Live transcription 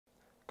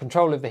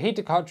Control of the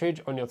heater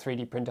cartridge on your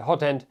 3D printer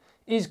hot end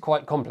is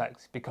quite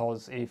complex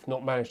because if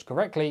not managed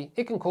correctly,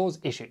 it can cause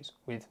issues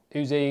with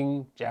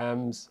oozing,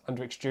 jams,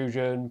 under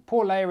extrusion,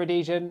 poor layer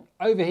adhesion,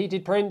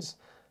 overheated prints,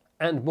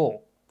 and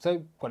more.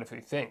 So quite a few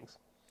things.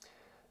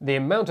 The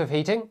amount of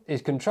heating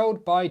is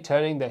controlled by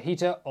turning the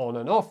heater on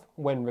and off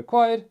when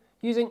required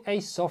using a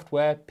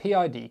software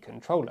PID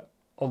controller.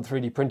 On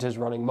 3D printers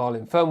running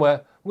Marlin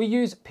firmware, we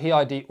use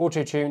PID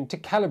autotune to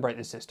calibrate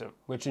the system,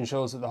 which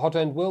ensures that the hot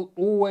end will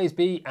always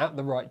be at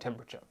the right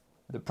temperature.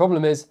 The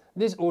problem is,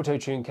 this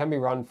autotune can be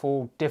run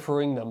for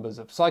differing numbers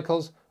of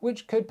cycles,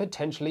 which could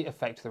potentially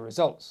affect the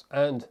results,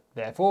 and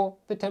therefore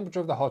the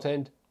temperature of the hot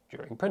end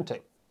during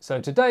printing.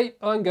 So today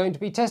I'm going to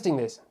be testing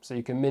this, so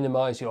you can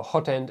minimize your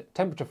hot end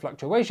temperature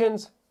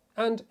fluctuations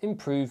and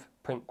improve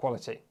print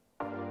quality.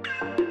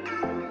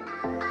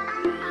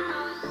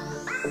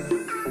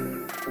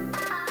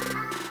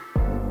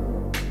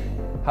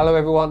 Hello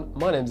everyone,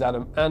 my name's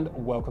Adam and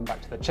welcome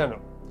back to the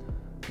channel.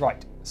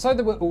 Right, so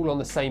that we're all on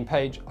the same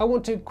page, I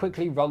want to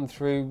quickly run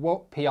through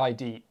what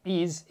PID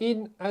is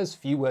in as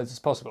few words as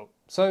possible.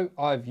 So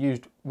I've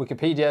used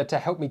Wikipedia to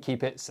help me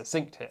keep it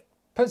succinct here.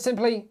 Put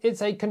simply,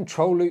 it's a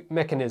control loop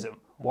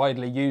mechanism,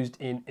 widely used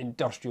in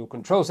industrial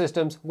control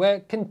systems where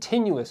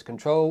continuous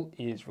control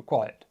is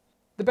required.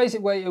 The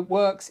basic way it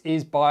works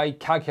is by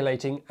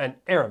calculating an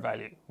error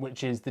value,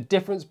 which is the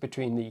difference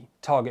between the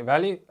target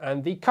value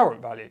and the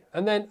current value,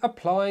 and then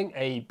applying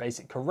a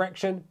basic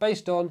correction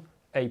based on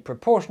a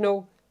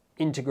proportional,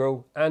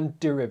 integral, and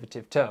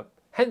derivative term,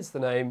 hence the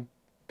name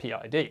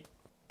PID.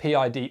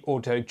 PID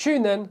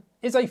autotune then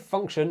is a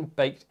function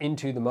baked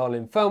into the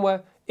Marlin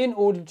firmware in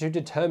order to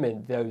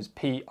determine those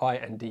P, I,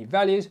 and D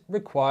values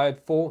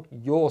required for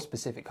your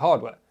specific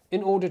hardware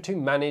in order to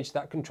manage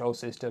that control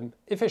system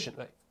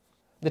efficiently.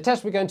 The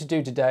test we're going to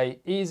do today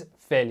is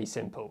fairly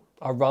simple.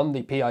 I run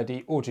the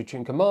PID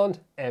autotune command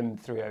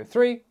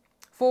M303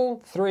 for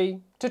 3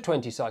 to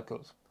 20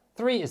 cycles.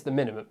 3 is the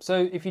minimum,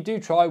 so if you do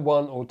try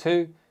 1 or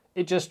 2,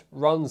 it just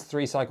runs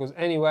 3 cycles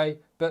anyway,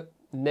 but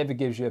never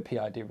gives you a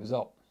PID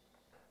result.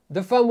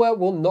 The firmware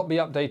will not be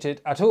updated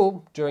at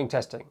all during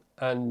testing,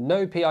 and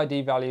no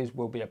PID values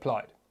will be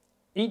applied.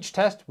 Each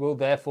test will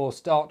therefore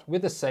start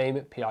with the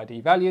same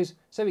PID values,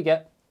 so we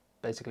get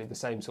basically the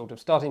same sort of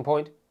starting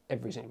point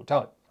every single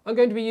time. I'm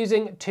going to be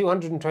using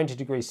 220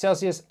 degrees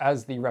Celsius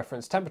as the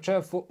reference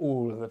temperature for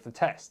all of the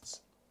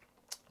tests.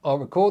 I'll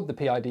record the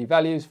PID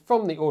values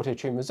from the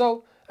autotune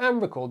result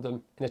and record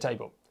them in a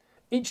table.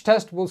 Each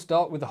test will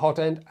start with the hot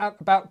end at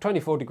about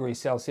 24 degrees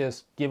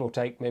Celsius, give or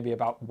take maybe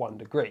about 1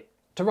 degree.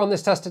 To run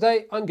this test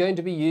today, I'm going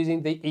to be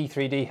using the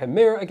E3D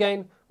Hemira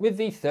again with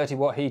the 30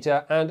 watt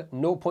heater and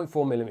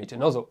 0.4mm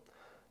nozzle.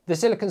 The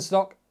silicon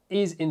stock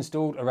is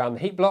installed around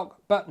the heat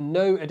block, but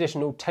no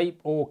additional tape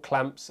or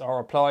clamps are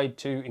applied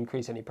to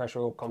increase any pressure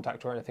or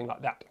contact or anything like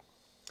that.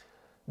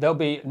 There'll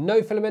be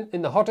no filament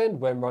in the hot end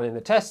when running the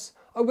tests.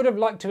 I would have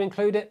liked to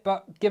include it,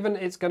 but given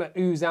it's going to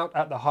ooze out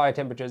at the higher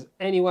temperatures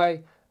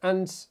anyway,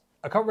 and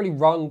I can't really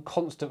run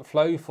constant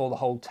flow for the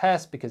whole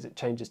test because it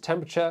changes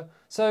temperature,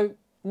 so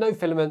no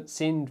filament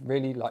seemed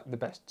really like the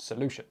best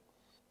solution.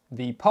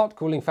 The part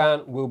cooling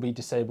fan will be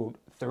disabled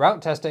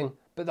throughout testing,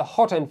 but the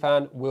hot end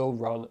fan will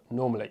run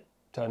normally,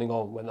 turning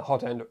on when the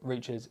hot end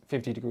reaches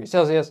 50 degrees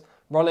Celsius,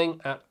 running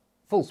at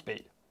full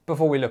speed.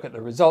 Before we look at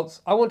the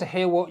results, I want to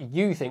hear what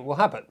you think will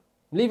happen.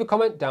 Leave a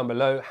comment down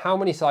below how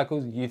many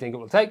cycles you think it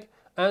will take,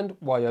 and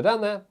while you're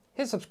down there,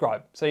 hit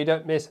subscribe so you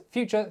don't miss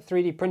future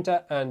 3D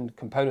printer and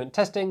component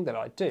testing that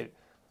I do.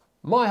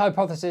 My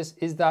hypothesis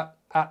is that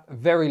at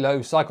very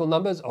low cycle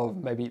numbers of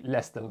maybe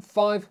less than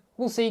 5,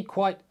 we'll see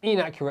quite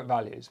inaccurate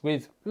values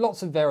with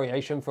lots of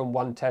variation from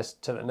one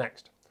test to the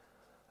next.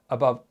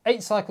 Above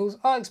 8 cycles,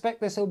 I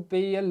expect this will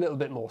be a little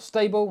bit more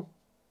stable,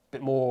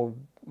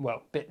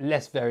 bit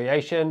less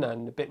variation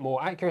and a bit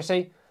more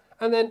accuracy.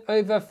 And then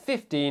over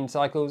 15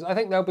 cycles, I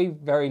think there'll be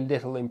very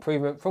little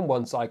improvement from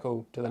one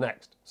cycle to the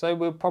next. So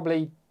we'll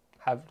probably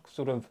have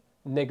sort of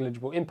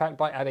negligible impact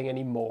by adding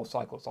any more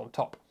cycles on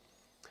top.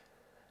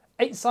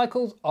 8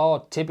 cycles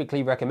are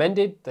typically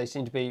recommended. They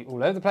seem to be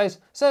all over the place.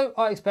 So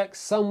I expect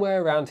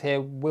somewhere around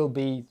here will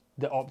be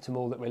the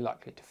optimal that we're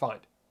likely to find.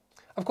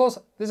 Of course,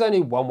 there's only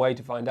one way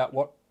to find out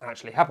what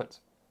actually happens.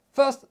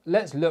 First,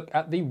 let's look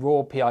at the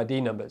raw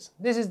PID numbers.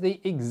 This is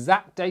the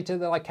exact data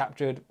that I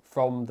captured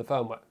from the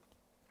firmware.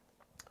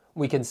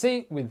 We can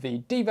see with the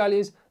D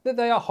values that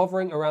they are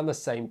hovering around the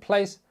same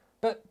place,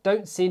 but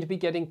don't seem to be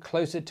getting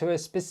closer to a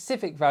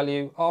specific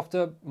value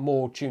after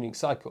more tuning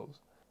cycles.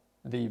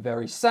 The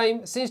very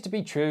same seems to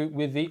be true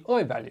with the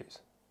I values.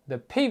 The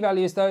P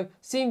values though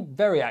seem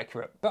very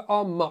accurate, but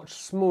are much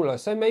smaller,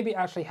 so maybe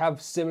actually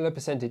have similar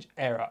percentage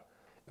error.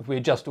 If we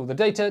adjust all the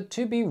data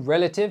to be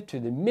relative to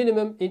the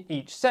minimum in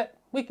each set,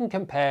 we can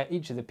compare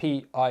each of the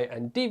P, I,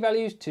 and D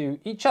values to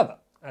each other,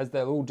 as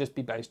they'll all just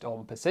be based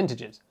on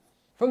percentages.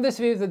 From this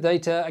view of the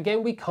data,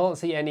 again, we can't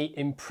see any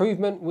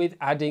improvement with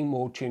adding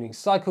more tuning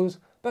cycles,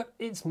 but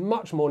it's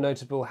much more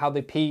noticeable how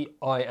the P,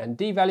 I, and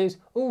D values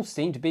all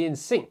seem to be in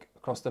sync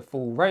across the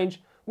full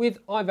range, with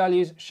I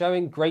values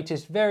showing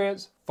greatest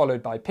variance,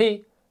 followed by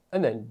P,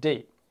 and then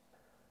D.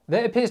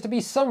 There appears to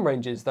be some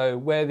ranges though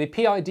where the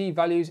PID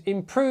values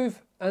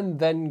improve and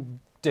then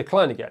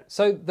decline again.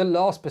 So the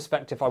last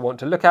perspective I want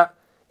to look at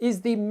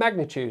is the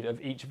magnitude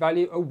of each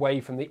value away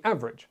from the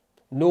average.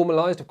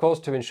 Normalised of course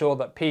to ensure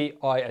that P,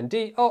 I and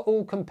D are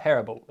all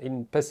comparable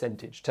in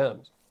percentage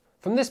terms.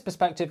 From this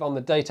perspective on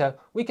the data,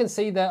 we can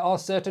see there are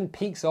certain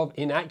peaks of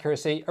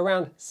inaccuracy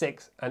around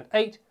 6 and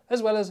 8,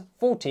 as well as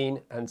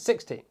 14 and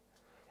 16.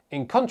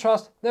 In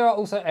contrast, there are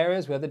also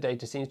areas where the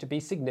data seems to be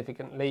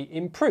significantly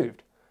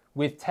improved,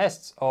 with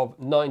tests of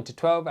 9 to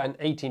 12 and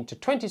 18 to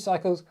 20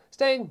 cycles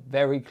staying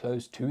very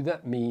close to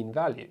that mean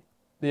value.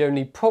 The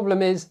only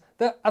problem is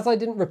that as I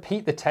didn't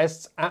repeat the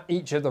tests at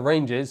each of the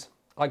ranges,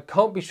 I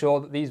can't be sure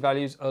that these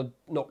values are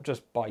not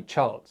just by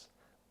chance.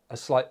 A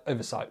slight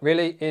oversight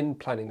really in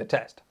planning the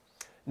test.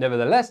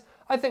 Nevertheless,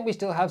 I think we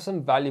still have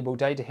some valuable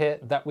data here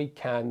that we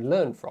can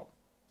learn from.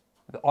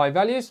 The I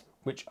values,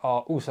 which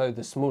are also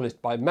the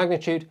smallest by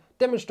magnitude,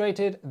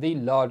 demonstrated the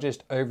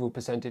largest overall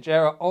percentage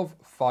error of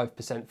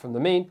 5% from the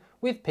mean,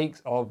 with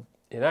peaks of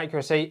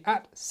inaccuracy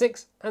at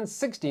 6 and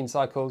 16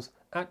 cycles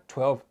at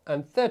 12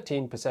 and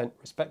 13%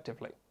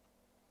 respectively.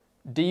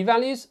 D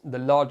values, the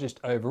largest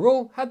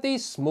overall, had the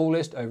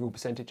smallest overall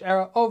percentage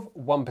error of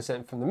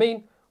 1% from the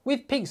mean,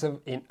 with peaks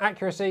of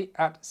inaccuracy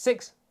at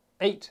 6,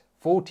 8,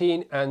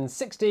 14 and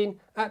 16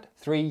 at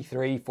 3,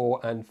 3, 4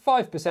 and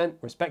 5%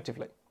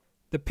 respectively.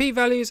 The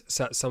p-values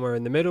sat somewhere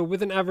in the middle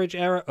with an average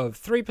error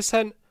of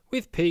 3%,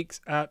 with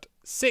peaks at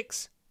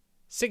 6,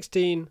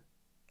 16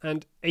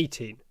 and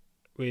 18,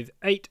 with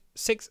 8,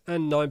 6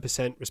 and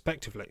 9%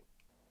 respectively.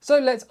 So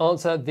let's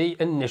answer the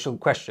initial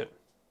question.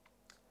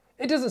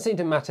 It doesn't seem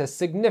to matter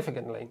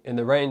significantly in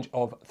the range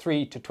of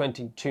 3 to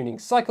 20 tuning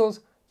cycles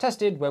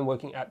tested when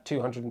working at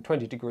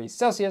 220 degrees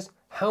Celsius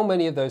how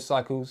many of those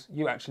cycles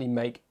you actually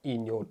make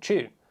in your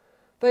tune.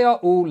 They are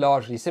all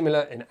largely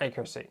similar in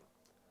accuracy.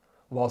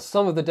 While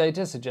some of the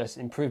data suggests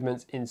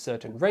improvements in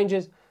certain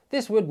ranges,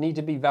 this would need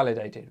to be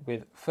validated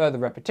with further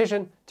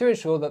repetition to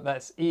ensure that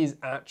this is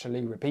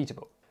actually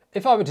repeatable.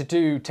 If I were to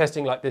do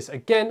testing like this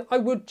again, I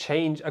would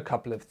change a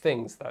couple of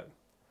things though.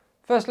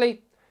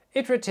 Firstly,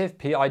 iterative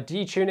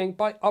PID tuning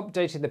by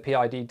updating the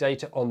PID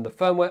data on the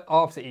firmware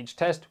after each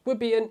test would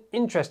be an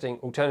interesting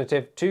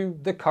alternative to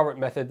the current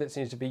method that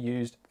seems to be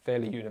used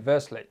fairly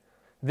universally.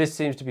 This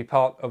seems to be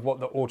part of what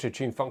the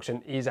autotune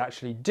function is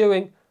actually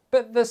doing,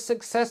 but the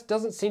success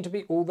doesn't seem to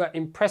be all that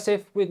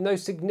impressive with no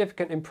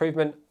significant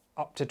improvement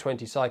up to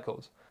 20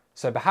 cycles.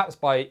 So perhaps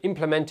by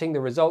implementing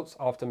the results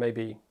after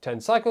maybe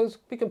 10 cycles,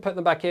 we can put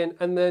them back in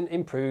and then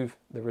improve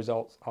the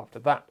results after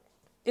that.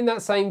 In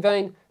that same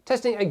vein,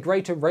 testing a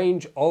greater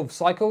range of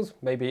cycles,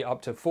 maybe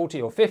up to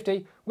 40 or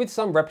 50, with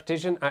some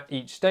repetition at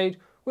each stage,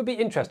 would be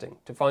interesting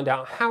to find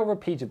out how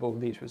repeatable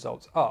these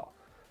results are.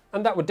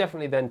 And that would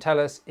definitely then tell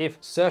us if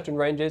certain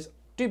ranges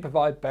do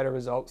provide better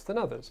results than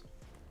others.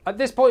 At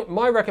this point,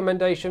 my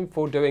recommendation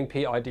for doing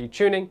PID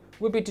tuning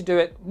would be to do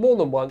it more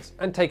than once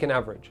and take an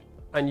average,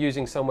 and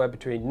using somewhere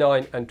between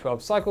 9 and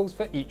 12 cycles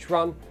for each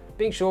run,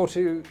 being sure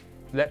to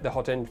let the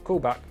hotend cool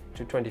back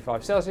to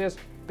 25 Celsius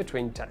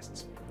between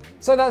tests.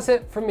 So that's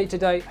it from me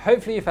today.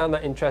 Hopefully you found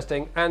that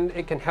interesting and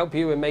it can help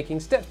you in making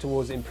steps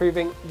towards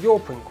improving your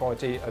print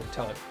quality over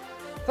time.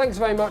 Thanks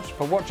very much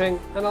for watching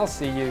and I'll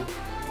see you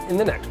in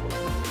the next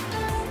one.